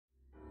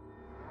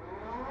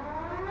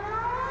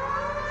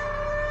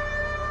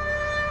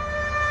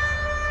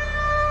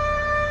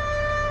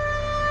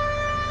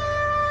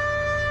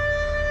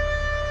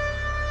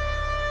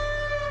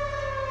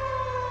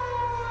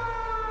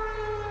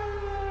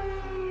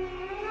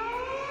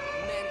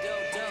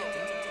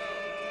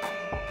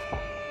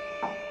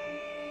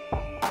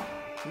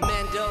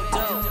Mendo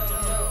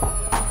Dope.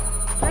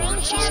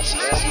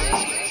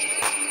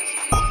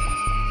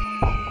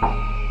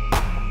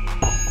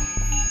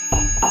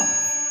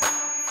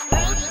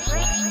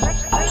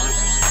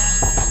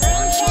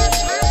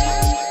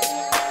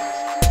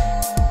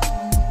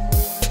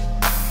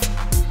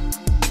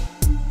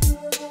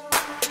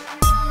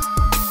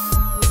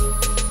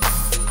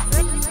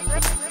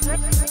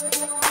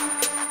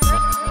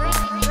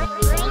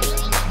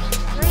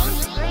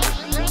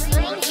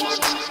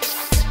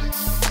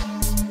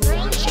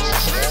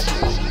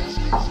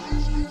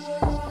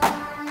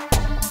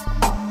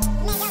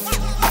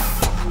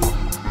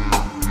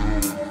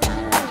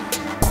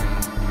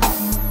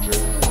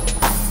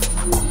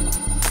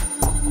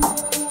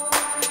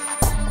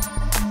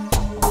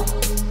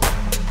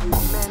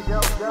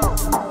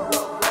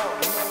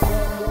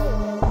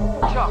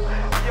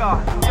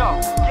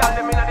 Y'all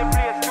let me know the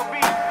place to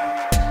be.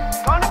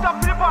 Turn it up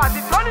to the party,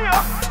 turn it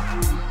up.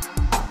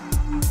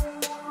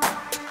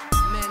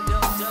 Mendo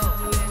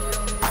Dope.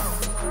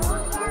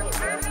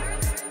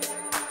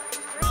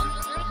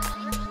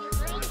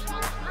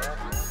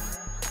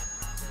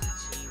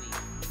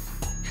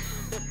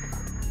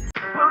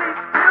 Police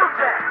still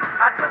jack.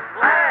 I just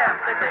laugh.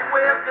 They say,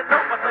 where's the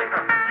dope? I say,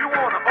 you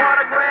want an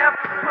autograph?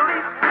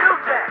 Police still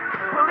jack.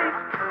 Police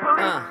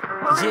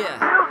Yeah.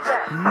 still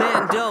jack.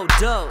 Mendo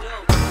Dope.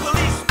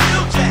 Police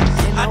still jack.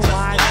 I just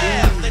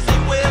laugh. They say,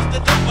 where's the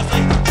dope? I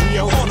say,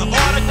 you want an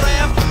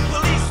autograph?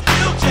 Police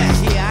still jack.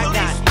 Yeah, I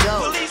got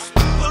dope. Police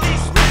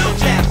still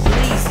jack.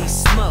 Bleezy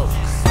smoke.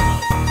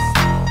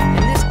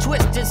 In this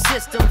twisted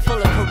system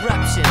full of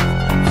corruption,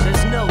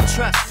 there's no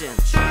trusting.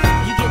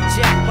 You get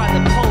jacked by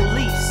the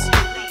police,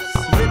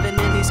 living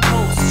in these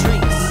cold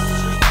streets.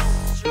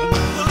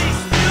 Police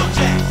still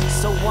jack.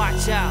 So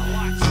watch out,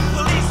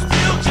 Police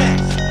still jack.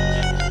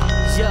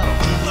 yo.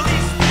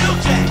 Police still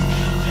jack.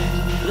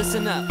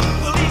 Listen up.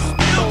 Police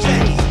still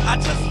jack. I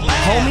just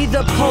laugh. Homie,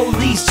 the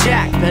police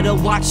jack, better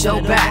watch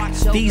your back.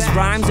 These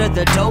rhymes are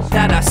the dope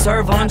that I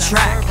serve on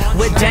track.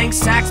 With dank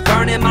sacks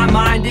burning my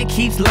mind, it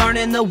keeps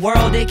learning the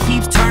world, it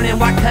keeps turning.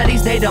 Why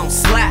cutties, they don't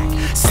slack.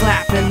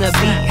 Slapping the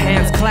beat,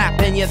 hands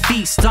clapping, your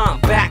feet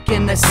stomp back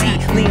in the seat,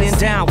 leaning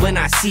down when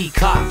I see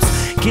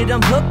cops. Get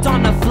them hooked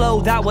on the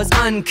flow that was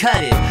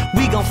uncutted.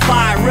 We gon'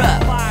 fire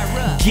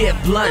up,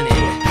 get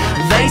blunted.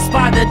 Laced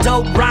by the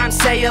dope rhyme,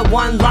 say it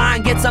one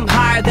line, gets them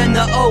higher than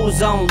the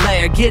ozone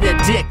layer. Get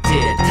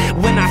addicted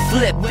when I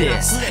flip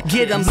this,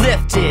 get them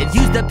lifted.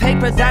 Use the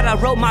paper that I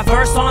wrote my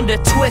verse on to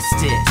twist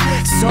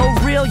it. So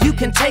real you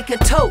can take a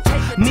tote.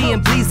 Me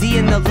and Bleezy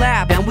in the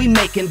lab and we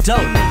making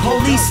dope.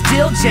 Police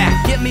still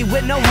jack, get me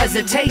with no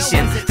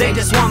hesitation. They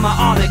just want my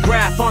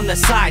autograph on the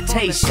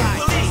citation.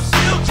 Police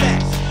still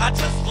jack. I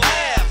just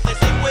laugh. They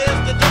say,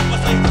 where's the dope? I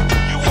say,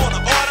 you want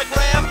an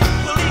autograph?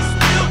 Police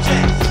still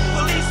jack.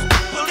 Police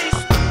still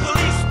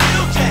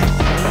jack.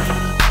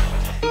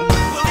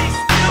 Police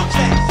still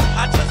jack.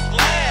 I just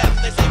laugh.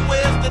 They say,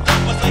 where's the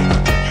dope? I say,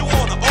 you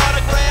want an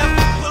autograph?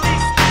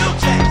 Police still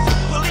jack.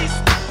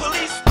 Police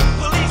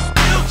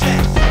still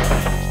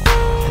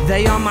jack.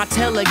 They on my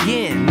tail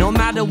again, no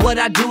matter what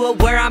I do or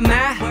where I'm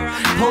at.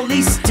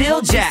 Police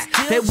still jack.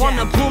 They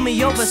wanna pull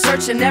me over,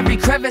 searching every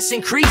crevice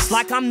and crease,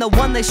 like I'm the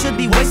one they should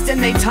be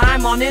wasting their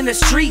time on in the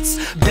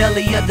streets.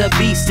 Belly of the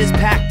beast is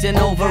packed and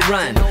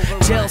overrun.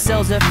 Jail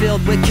cells are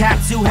filled with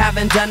cats who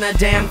haven't done a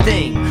damn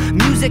thing.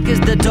 Music is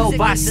the dope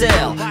I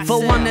sell,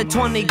 for 1 to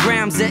 20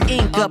 grams of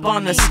ink up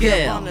on the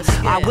scale.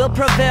 I will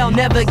prevail,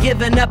 never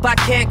giving up, I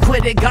can't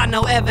quit it. Got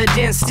no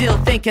evidence, still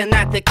thinking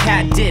that the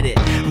cat did it.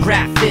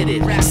 Rap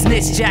fitted,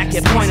 snitch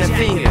jacket, point a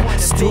finger.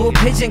 Stool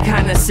pigeon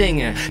kinda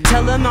singer.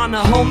 Telling on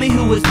a homie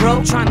who was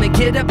broke, trying to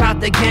get up out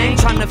the game,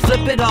 trying to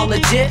flip it all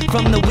legit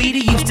from the weed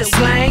he used to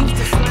slang.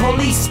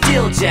 Police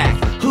still jack,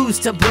 who's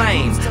to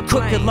blame?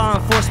 Crooked law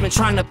enforcement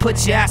trying to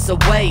put your ass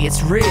away,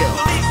 it's real.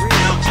 Police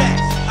still jack.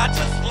 I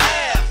just